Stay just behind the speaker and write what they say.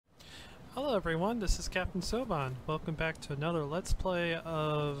Hello everyone, this is Captain Soban. Welcome back to another Let's Play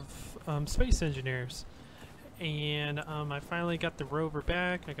of Space Engineers. And I finally got the rover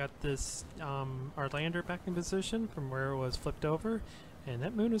back. I got this our lander back in position from where it was flipped over. And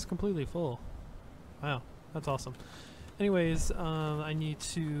that moon is completely full. Wow, that's awesome. Anyways, I need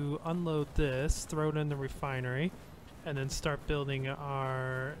to unload this, throw it in the refinery, and then start building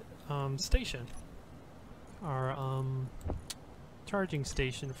our station. Our charging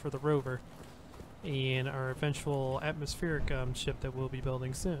station for the rover and our eventual atmospheric ship that we'll be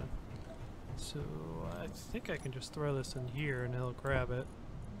building soon. So I think I can just throw this in here and it'll grab it.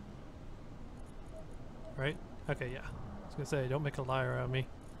 Right? Okay, yeah. I was gonna say, don't make a liar out of me.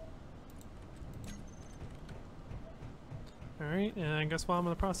 Alright, and I guess while I'm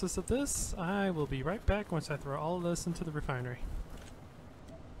in the process of this, I will be right back once I throw all of this into the refinery.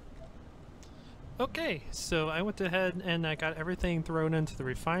 Okay, so I went ahead and I got everything thrown into the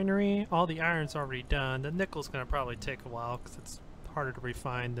refinery. All the iron's already done. The nickel's going to probably take a while because it's harder to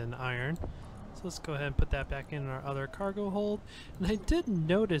refine than iron. So let's go ahead and put that back in our other cargo hold. And I did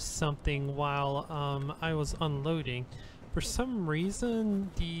notice something while I was unloading. For some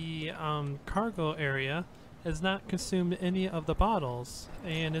reason, the cargo area has not consumed any of the bottles,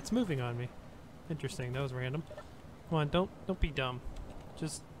 and it's moving on me. Interesting, that was random. Come on, don't be dumb.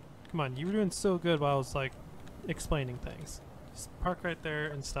 Just come on, you were doing so good while I was like explaining things. Just park right there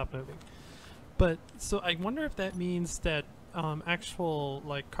and stop moving. But so I wonder if that means that actual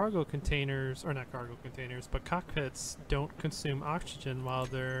like cargo containers, or not cargo containers, but cockpits don't consume oxygen while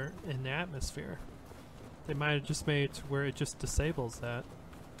they're in the atmosphere. They might have just made it to where it just disables that.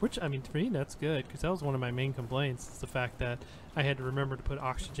 Which, I mean, for me that's good, because that was one of my main complaints, is the fact that I had to remember to put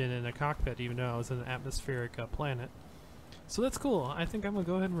oxygen in a cockpit even though I was in an atmospheric planet. So that's cool. I think I'm going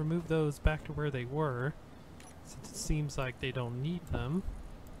to go ahead and remove those back to where they were, since it seems like they don't need them.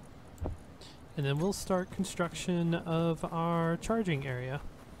 And then we'll start construction of our charging area.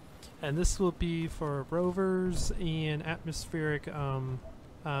 And this will be for rovers and atmospheric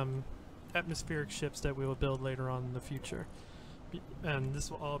ships that we will build later on in the future. And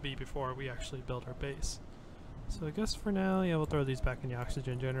this will all be before we actually build our base. So I guess for now, yeah, we'll throw these back in the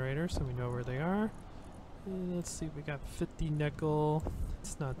oxygen generator so we know where they are. Let's see, we got 50 nickel.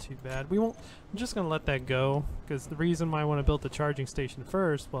 It's not too bad. I'm just going to let that go, because the reason why I want to build the charging station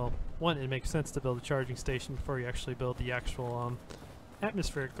first, well, one, it makes sense to build a charging station before you actually build the actual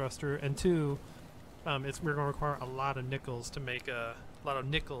atmospheric thruster, and two, we're going to require a lot of nickels to make a lot of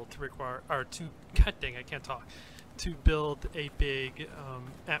nickel to require, or to, god dang, I can't talk, to build a big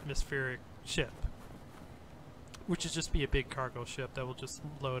atmospheric ship. Which is just be a big cargo ship that will just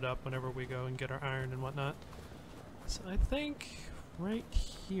load up whenever we go and get our iron and whatnot. So I think right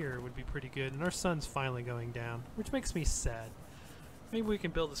here would be pretty good. And our sun's finally going down, which makes me sad. Maybe we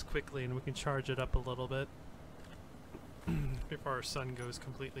can build this quickly and we can charge it up a little bit before our sun goes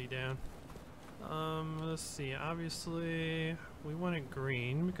completely down. Let's see, obviously we want it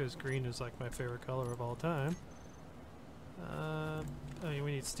green because green is like my favorite color of all time. I mean,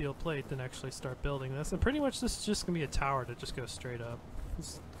 we need steel plate then actually start building this, and pretty much this is just gonna be a tower that just goes straight up.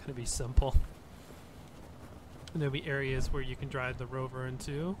 It's gonna be simple. And there'll be areas where you can drive the rover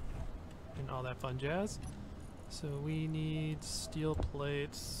into and all that fun jazz. So we need steel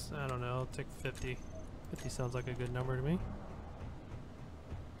plates. I don't know, I'll take 50. 50 sounds like a good number to me.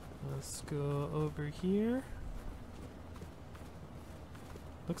 Let's go over here.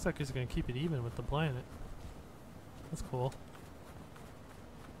 Looks like it's gonna keep it even with the planet. That's cool.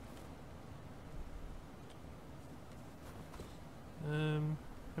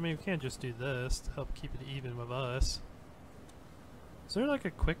 I mean, we can't just do this to help keep it even with us. Is there like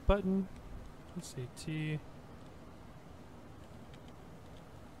a quick button? Let's see, T.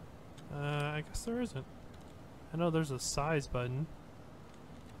 I guess there isn't. I know there's a size button.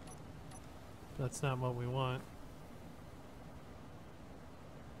 That's not what we want.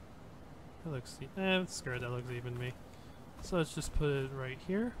 That looks, I'm scared that looks even to me. So let's just put it right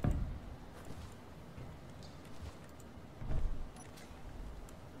here.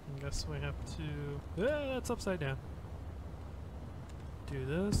 I guess we have to, that's upside down. Do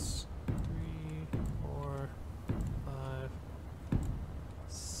this, 3, 4, 5,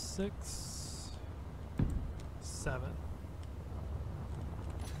 6, 7.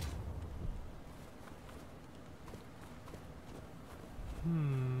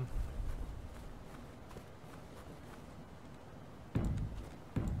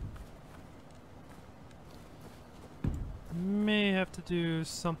 May have to do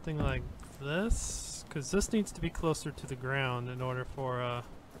something like this, because this needs to be closer to the ground in order for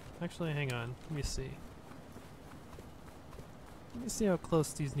actually hang on, let me see. Let me see how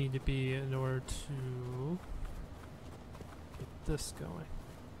close these need to be in order to get this going.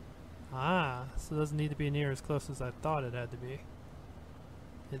 Ah, so it doesn't need to be near as close as I thought it had to be.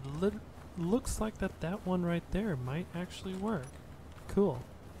 It looks like that one right there might actually work. Cool.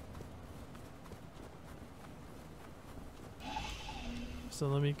 So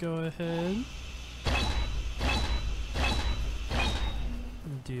let me go ahead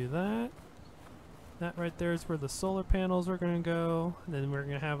and do that. That right there is where the solar panels are going to go. And then we're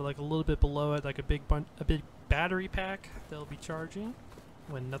going to have like a little bit below it, like a big battery pack that'll be charging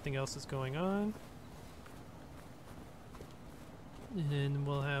when nothing else is going on. And then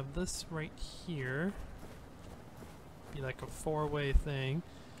we'll have this right here be like a four-way thing.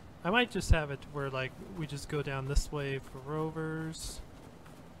 I might just have it where like we just go down this way for rovers.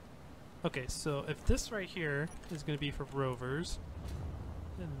 Okay, so if this right here is going to be for rovers,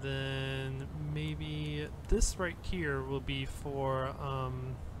 and then maybe this right here will be for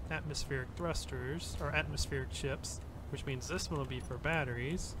atmospheric thrusters, or atmospheric ships, which means this one will be for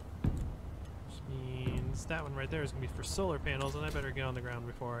batteries, which means that one right there is going to be for solar panels, and I better get on the ground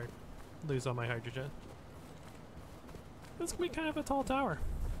before I lose all my hydrogen. It's going to be kind of a tall tower,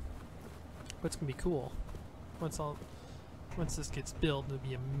 but it's going to be cool. Once this gets built, it'll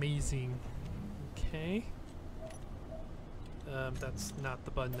be amazing. Okay. That's not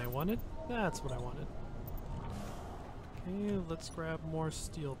the button I wanted. That's what I wanted. Okay, let's grab more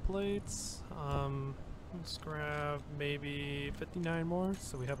steel plates. Let's grab maybe 59 more,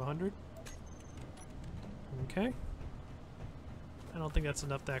 so we have 100. Okay. I don't think that's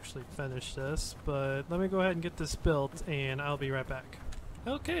enough to actually finish this, but let me go ahead and get this built, and I'll be right back.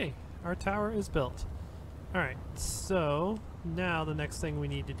 Okay, our tower is built. Alright, so now the next thing we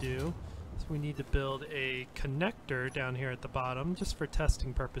need to do is we need to build a connector down here at the bottom, just for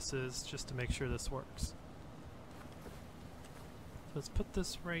testing purposes, just to make sure this works. So let's put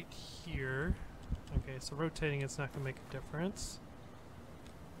this right here. Okay, so rotating it's not going to make a difference.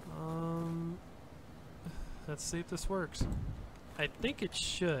 Let's see if this works. I think it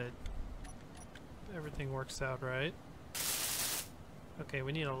should. Everything works out right. Okay,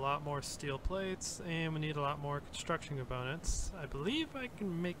 we need a lot more steel plates, and we need a lot more construction components. I believe I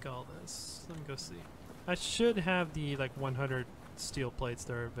can make all this. Let me go see. I should have the like 100 steel plates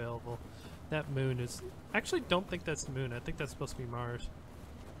that are available. That moon is... actually don't think that's the moon. I think that's supposed to be Mars.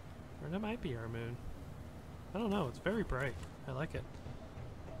 Or that might be our moon. I don't know. It's very bright. I like it.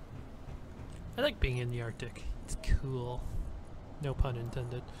 I like being in the Arctic. It's cool. No pun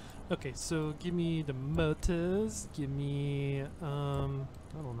intended. Okay, so give me the motors. Give me, I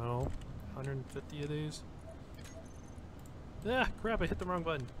don't know, 150 of these. Ah, crap, I hit the wrong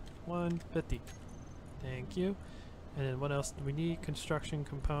button. 150. Thank you. And then what else do we need? Construction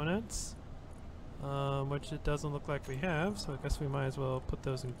components. Which it doesn't look like we have, so I guess we might as well put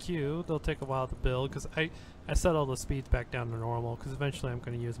those in queue. They'll take a while to build, because I set all the speeds back down to normal, because eventually I'm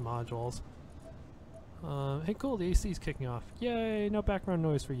going to use modules. Hey cool, the AC is kicking off. Yay, no background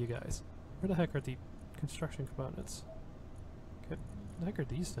noise for you guys. Where the heck are the construction components? Okay, where the heck are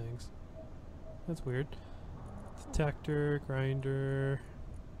these things? That's weird. Detector, grinder...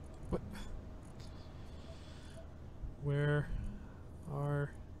 What? Where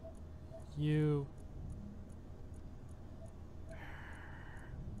are you?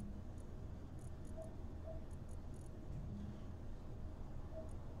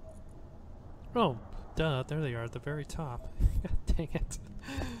 Oh, duh, there they are at the very top. God dang it.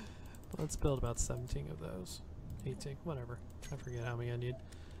 Let's build about 17 of those. 18, whatever. I forget how many I need.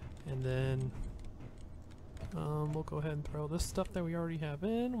 And then we'll go ahead and throw this stuff that we already have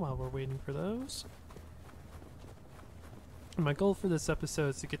in while we're waiting for those. And my goal for this episode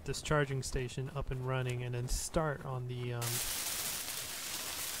is to get this charging station up and running and then start on the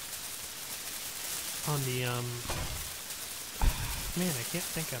man, I can't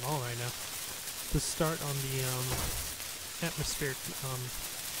think at all right now. To start on the atmospheric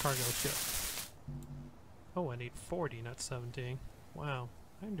cargo ship. Oh, I need 40, not 17. Wow,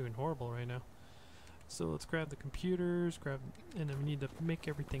 I'm doing horrible right now. So let's grab the computers, and then we need to make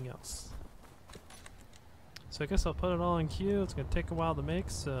everything else. So I guess I'll put it all in queue. It's going to take a while to make,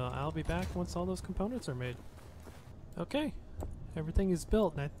 so I'll be back once all those components are made. Okay, everything is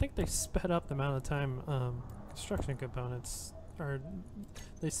built, and I think they sped up the amount of time construction components, or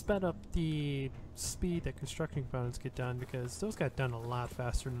they sped up the speed that construction components get done, because those got done a lot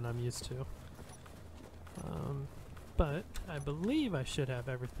faster than I'm used to. But I believe I should have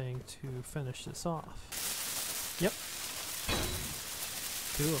everything to finish this off. Yep.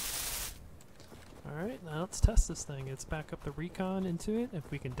 Cool. Alright, now let's test this thing. Let's back up the recon into it. If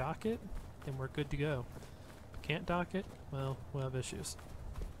we can dock it, then we're good to go. Can't dock it? Well, we'll have issues.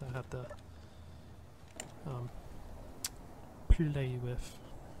 I'll have to play with.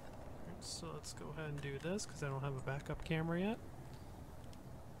 Alright, so let's go ahead and do this because I don't have a backup camera yet.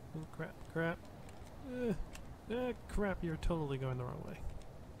 Oh crap, crap. Crap, you're totally going the wrong way.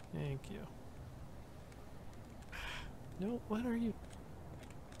 Thank you. No, what are you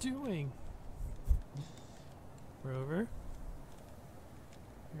doing? Rover.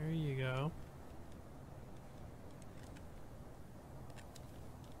 There you go.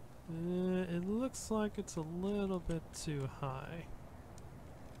 It looks like it's a little bit too high.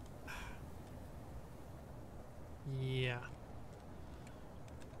 Yeah.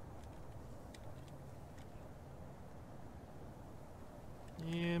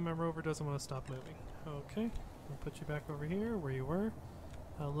 And my rover doesn't want to stop moving. Okay, I'll put you back over here where you were.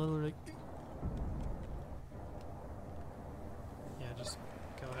 I'll literally... Yeah, just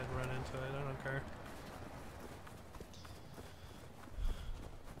go ahead and run into it. I don't care.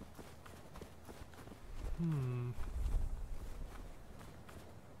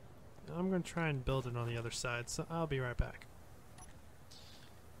 I'm going to try and build it on the other side, so I'll be right back.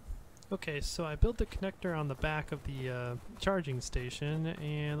 Okay, so I built the connector on the back of the charging station,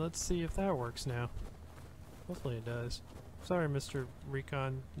 and let's see if that works now. Hopefully it does. Sorry, Mr.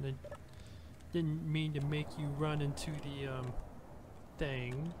 Recon. I didn't mean to make you run into the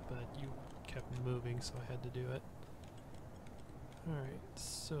thing, but you kept moving, so I had to do it. Alright,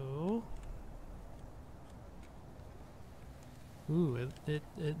 so... Ooh,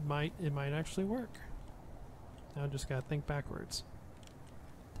 it might actually work. Now I just gotta think backwards.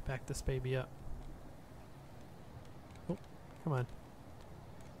 To back this baby up. Oh, come on.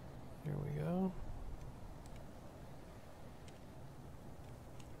 Here we go.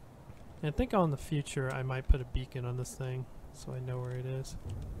 And I think in the future I might put a beacon on this thing so I know where it is.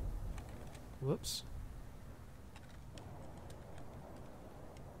 Whoops.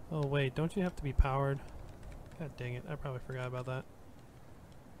 Oh wait, don't you have to be powered? God dang it, I probably forgot about that.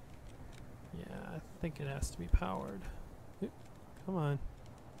 Yeah, I think it has to be powered. Oop, come on.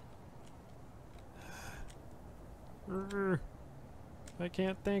 I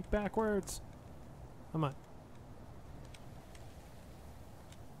can't think backwards. Come on.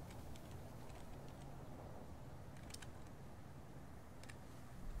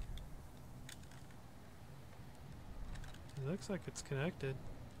 It looks like it's connected.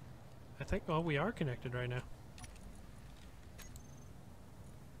 I think, well, we are connected right now.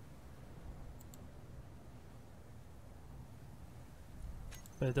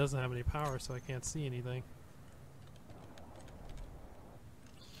 But it doesn't have any power, so I can't see anything.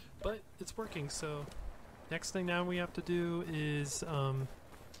 But it's working, so next thing now we have to do is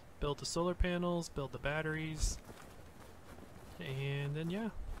build the solar panels, build the batteries, and then yeah,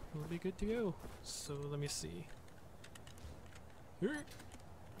 we'll be good to go. So let me see.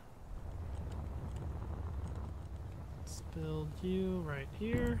 Let's build you right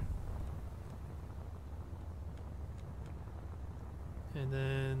here. And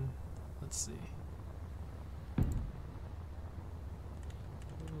then, let's see.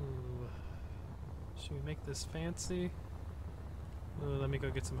 Ooh. Should we make this fancy? Ooh, let me go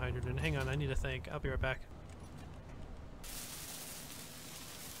get some hydrogen. Hang on, I need to think. I'll be right back.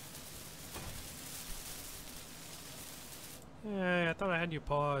 Hey, I thought I had you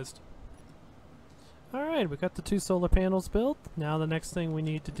paused. Alright, we got the 2 solar panels built. Now the next thing we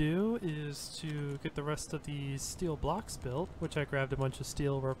need to do is to get the rest of these steel blocks built, which I grabbed a bunch of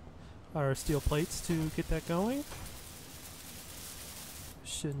steel plates to get that going.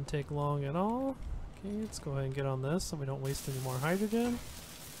 Shouldn't take long at all. Okay, let's go ahead and get on this so we don't waste any more hydrogen.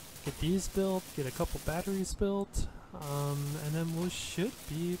 Get these built, get a couple batteries built, and then we should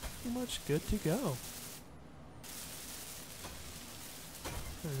be pretty much good to go.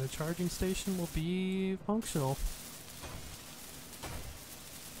 And the charging station will be functional.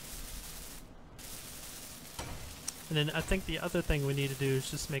 And then I think the other thing we need to do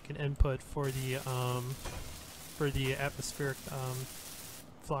is just make an input for the atmospheric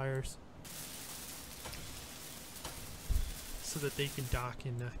flyers, so that they can dock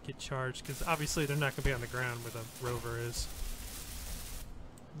and get charged. Because obviously they're not going to be on the ground where the rover is.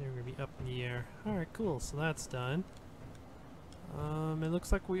 They're going to be up in the air. All right, cool. So that's done. It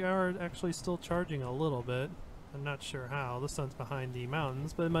looks like we are actually still charging a little bit. I'm not sure how. The sun's behind the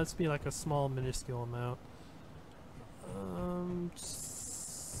mountains, but it must be like a small, minuscule amount.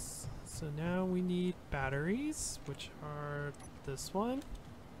 So now we need batteries, which are this one.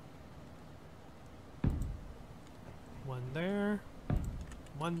 One there.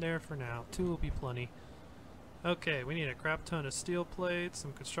 One there for now. 2 will be plenty. Okay, we need a crap ton of steel plates,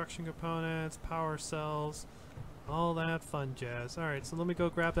 some construction components, power cells, all that fun jazz. Alright, so let me go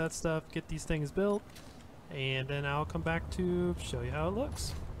grab that stuff, get these things built, and then I'll come back to show you how it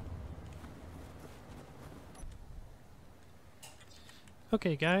looks.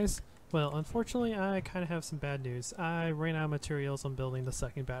 Okay guys, well unfortunately I kind of have some bad news. I ran out of materials on building the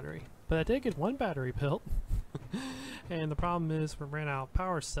second battery, but I did get one battery built. And the problem is we ran out of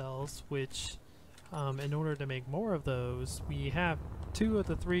power cells, which in order to make more of those, we have 2 of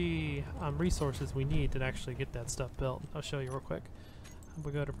the 3 resources we need to actually get that stuff built. I'll show you real quick.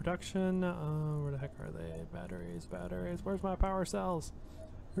 We go to production. Where the heck are they? Batteries, batteries. Where's my power cells?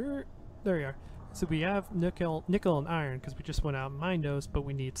 There you are. So we have nickel and iron because we just went out and mined those, but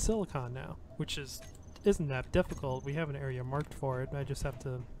we need silicon now, which isn't that difficult. We have an area marked for it. I just have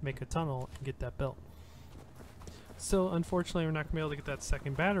to make a tunnel and get that built. So unfortunately we're not going to be able to get that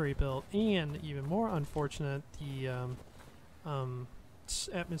second battery built, and even more unfortunate, the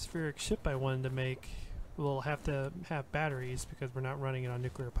atmospheric ship I wanted to make will have to have batteries because we're not running it on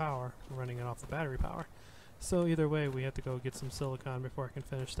nuclear power, we're running it off the battery power. So either way we have to go get some silicon before I can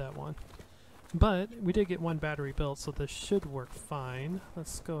finish that one. But we did get one battery built, so this should work fine.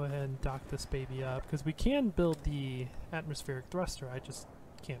 Let's go ahead and dock this baby up because we can build the atmospheric thruster, I just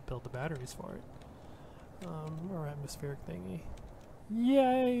can't build the batteries for it. Our atmospheric thingy.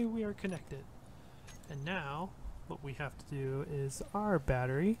 Yay, we are connected. And now, what we have to do is our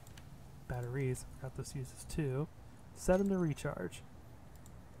batteries, I forgot this uses 2, set them to recharge.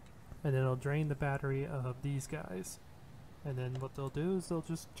 And then it'll drain the battery of these guys. And then what they'll do is they'll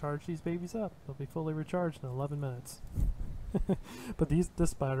just charge these babies up. They'll be fully recharged in 11 minutes. But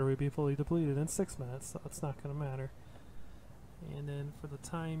this battery will be fully depleted in 6 minutes, so it's not going to matter. And then for the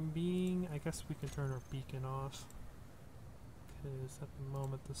time being, I guess we can turn our beacon off. Because at the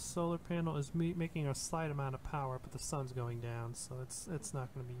moment the solar panel is making a slight amount of power, but the sun's going down, so it's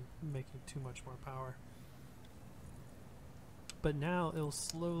not going to be making too much more power. But now it'll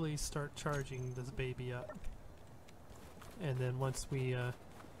slowly start charging this baby up. And then once we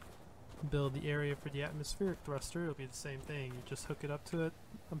build the area for the atmospheric thruster, it'll be the same thing. You just hook it up to it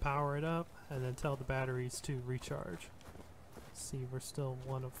and power it up, and then tell the batteries to recharge. See, we're still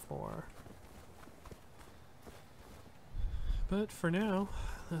 1 of 4. But for now,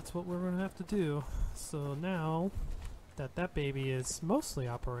 that's what we're going to have to do. So now that that baby is mostly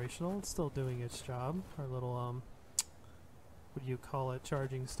operational, it's still doing its job. Our little, what do you call it,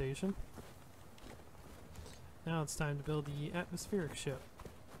 charging station. Now it's time to build the atmospheric ship.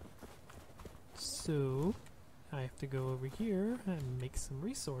 So I have to go over here and make some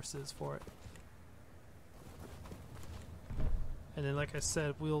resources for it. And then, like I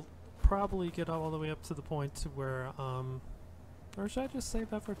said, we'll probably get all the way up to the point to where, or should I just save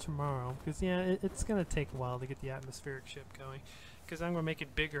that for tomorrow? Because, yeah, it's going to take a while to get the atmospheric ship going. Because I'm going to make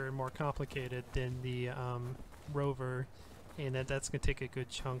it bigger and more complicated than the rover, and that's going to take a good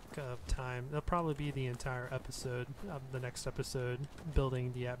chunk of time. That'll probably be the entire episode of the next episode,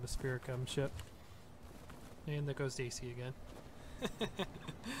 building the atmospheric ship. And there goes Daisy again.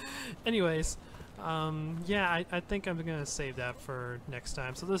 Anyways. Yeah, I think I'm gonna save that for next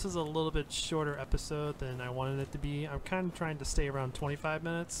time. So this is a little bit shorter episode than I wanted it to be. I'm kind of trying to stay around 25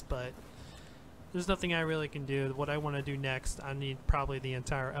 minutes, but there's nothing I really can do. What I want to do next, I need probably the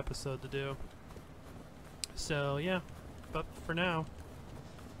entire episode to do. So yeah, but for now,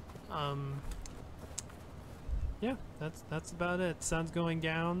 yeah, that's about it. Sun's going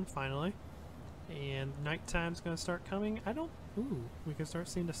down finally, and nighttime's gonna start coming. Ooh, we can start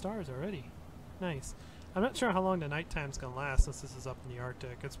seeing the stars already. Nice. I'm not sure how long the nighttime's gonna last since this is up in the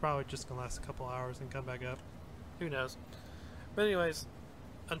Arctic. It's probably just gonna last a couple hours and come back up. Who knows? But anyways,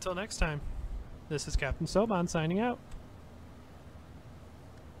 until next time, this is Captain Soban signing out.